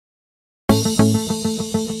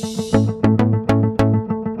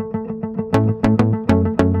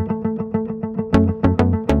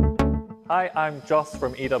Hi, I'm Joss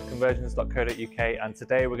from edubconversions.co.uk, and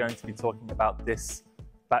today we're going to be talking about this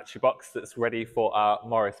battery box that's ready for our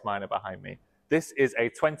Morris Minor behind me. This is a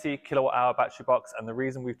 20 kilowatt hour battery box, and the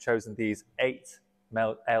reason we've chosen these 8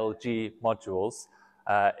 LG modules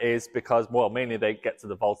is because, well, mainly they get to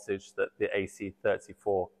the voltage that the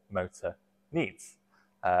AC34 motor needs.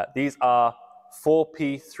 These are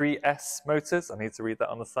 4P3S motors. I need to read that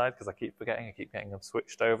on the side because I keep forgetting. I keep getting them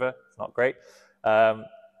switched over. It's not great.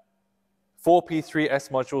 4P3S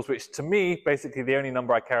modules, which to me, basically the only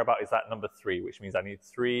number I care about is that number 3, which means I need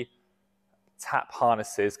 3 tap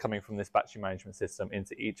harnesses coming from this battery management system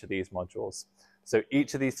into each of these modules. So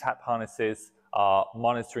each of these tap harnesses are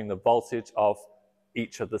monitoring the voltage of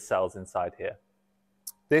each of the cells inside here.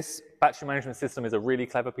 This battery management system is a really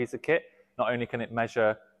clever piece of kit. Not only can it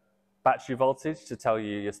measure battery voltage to tell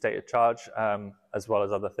you your state of charge, as well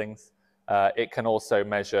as other things, it can also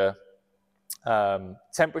measure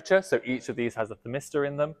temperature. So each of these has a thermistor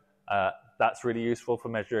in them. That's really useful for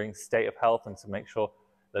measuring state of health and to make sure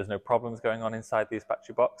there's no problems going on inside these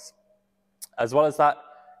battery box. As well as that,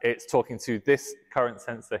 it's talking to this current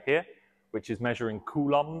sensor here, which is measuring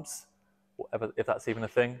coulombs, whatever, if that's even a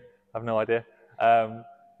thing, I have no idea.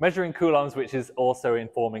 Measuring coulombs, which is also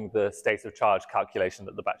informing the state of charge calculation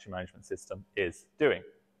that the battery management system is doing.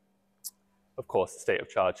 Of course, the state of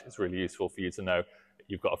charge is really useful for you to know.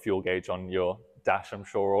 You've got a fuel gauge on your dash, I'm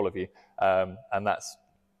sure, all of you, and that's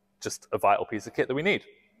just a vital piece of kit that we need.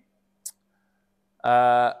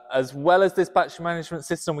 As well as this battery management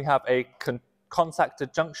system, we have a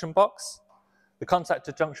contactor junction box. The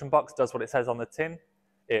contactor junction box does what it says on the tin.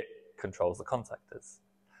 It controls the contactors.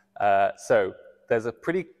 So there's a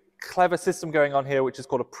pretty clever system going on here, which is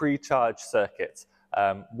called a pre-charge circuit.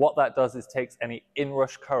 What that does is takes any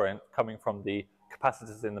inrush current coming from the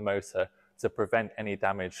capacitors in the motor to prevent any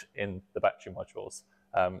damage in the battery modules.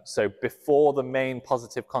 So before the main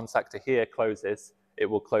positive contactor here closes, it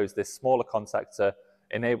will close this smaller contactor,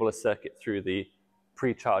 enable a circuit through the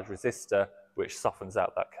pre-charge resistor, which softens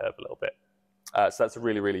out that curve a little bit. So that's a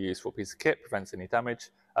really, really useful piece of kit, prevents any damage.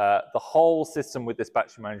 The whole system with this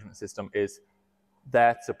battery management system is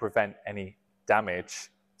there to prevent any damage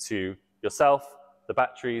to yourself, the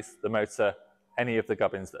batteries, the motor, any of the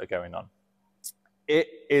gubbins that are going on. It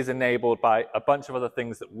is enabled by a bunch of other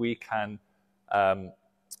things that we can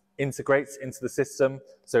integrate into the system.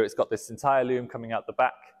 So it's got this entire loom coming out the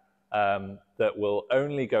back that will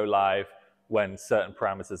only go live when certain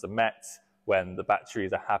parameters are met, when the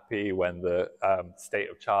batteries are happy, when the state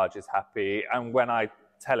of charge is happy, and when I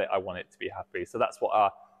tell it I want it to be happy. So that's what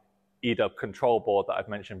our eDub control board that I've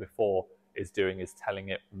mentioned before is doing, is telling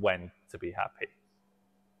it when to be happy.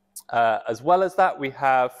 As well as that, we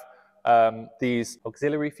have these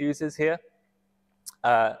auxiliary fuses here.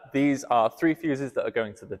 These are 3 fuses that are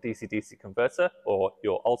going to the DC-DC converter, or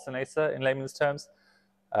your alternator in layman's terms,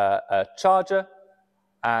 a charger,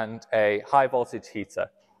 and a high voltage heater.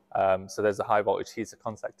 So there's a high voltage heater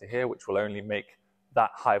contactor here, which will only make that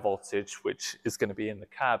high voltage, which is going to be in the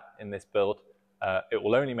cab in this build. It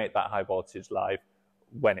will only make that high voltage live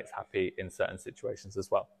when it's happy in certain situations as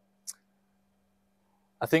well.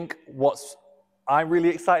 I think what's I'm really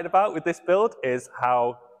excited about with this build is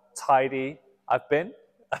how tidy I've been.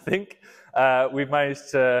 I think we've managed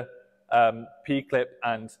to P-clip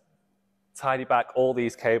and tidy back all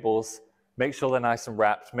these cables, make sure they're nice and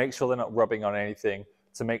wrapped, make sure they're not rubbing on anything,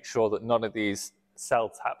 to make sure that none of these cell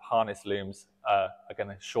tap harness looms are going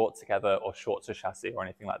to short together or short to chassis or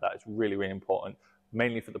anything like that. It's really, really important,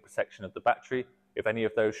 mainly for the protection of the battery. If any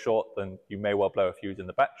of those short, then you may well blow a fuse in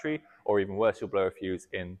the battery, or even worse, you'll blow a fuse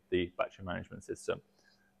in the battery management system.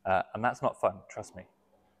 And that's not fun, trust me.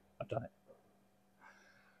 I've done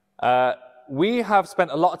it. We have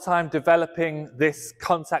spent a lot of time developing this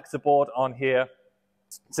contactor board on here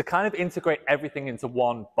to kind of integrate everything into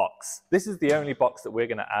one box. This is the only box that we're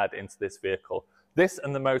going to add into this vehicle. This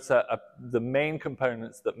and the motor are the main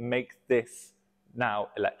components that make this now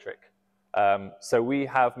electric. So we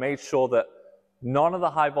have made sure that none of the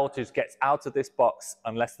high voltage gets out of this box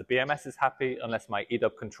unless the BMS is happy, unless my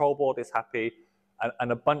eDub control board is happy,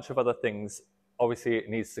 and a bunch of other things. Obviously, it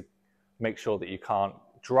needs to make sure that you can't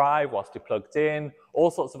drive whilst you're plugged in, all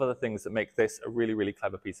sorts of other things that make this a really, really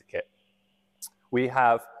clever piece of kit. We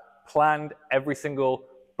have planned every single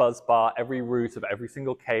buzz bar, every route of every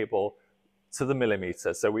single cable to the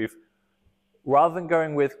millimeter. So we've, rather than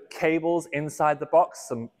going with cables inside the box,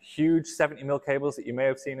 some huge 70mm cables that you may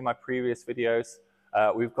have seen in my previous videos,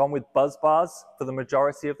 we've gone with buzz bars for the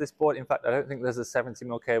majority of this board. In fact, I don't think there's a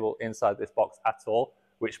 70mm cable inside this box at all,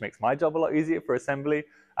 which makes my job a lot easier for assembly,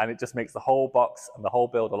 and it just makes the whole box and the whole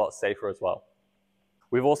build a lot safer as well.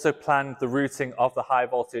 We've also planned the routing of the high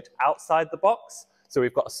voltage outside the box. So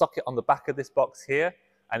we've got a socket on the back of this box here,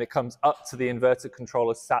 and it comes up to the inverter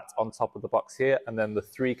controller sat on top of the box here, and then the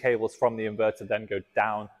 3 cables from the inverter then go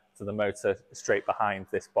down to the motor straight behind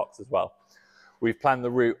this box as well. We've planned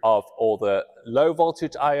the route of all the low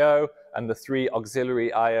voltage I/O and the 3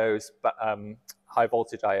 auxiliary I/Os, high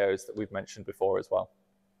voltage I/Os that we've mentioned before as well.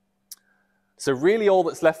 So really all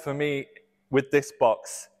that's left for me with this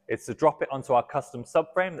box is to drop it onto our custom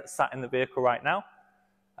subframe that's sat in the vehicle right now.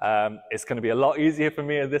 It's going to be a lot easier for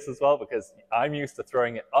me in this as well because I'm used to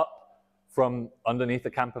throwing it up from underneath the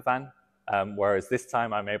camper van, whereas this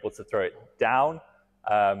time I'm able to throw it down,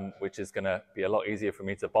 which is going to be a lot easier for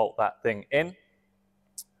me to bolt that thing in.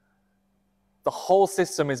 The whole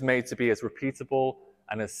system is made to be as repeatable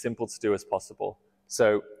and as simple to do as possible.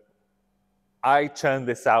 So I churned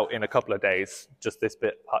this out in a couple of days, just this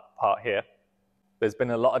part here. There's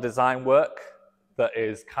been a lot of design work that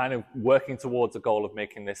is kind of working towards a goal of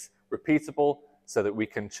making this repeatable so that we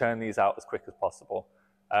can churn these out as quick as possible.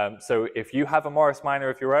 So if you have a Morris Minor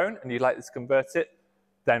of your own and you'd like to convert it,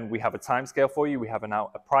 then we have a timescale for you. We have a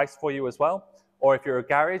price for you as well. Or if you're a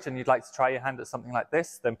garage and you'd like to try your hand at something like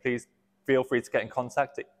this, then please feel free to get in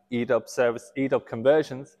contact at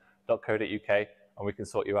edubconversions.co.uk, and we can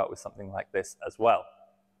sort you out with something like this as well.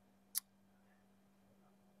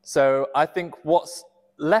 So I think what's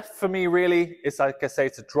left for me really is, like I say,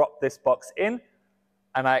 to drop this box in,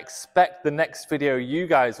 and I expect the next video you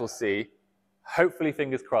guys will see, hopefully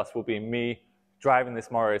fingers crossed, will be me driving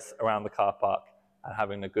this Morris around the car park and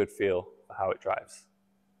having a good feel for how it drives.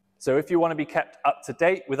 So if you want to be kept up to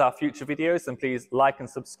date with our future videos, then please like and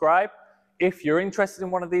subscribe. If you're interested in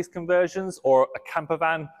one of these conversions, or a camper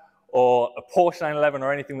van, or a Porsche 911,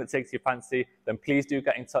 or anything that takes your fancy, then please do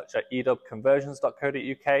get in touch at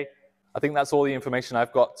edubconversions.co.uk. I think that's all the information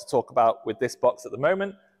I've got to talk about with this box at the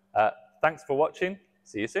moment. Thanks for watching.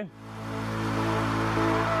 See you soon.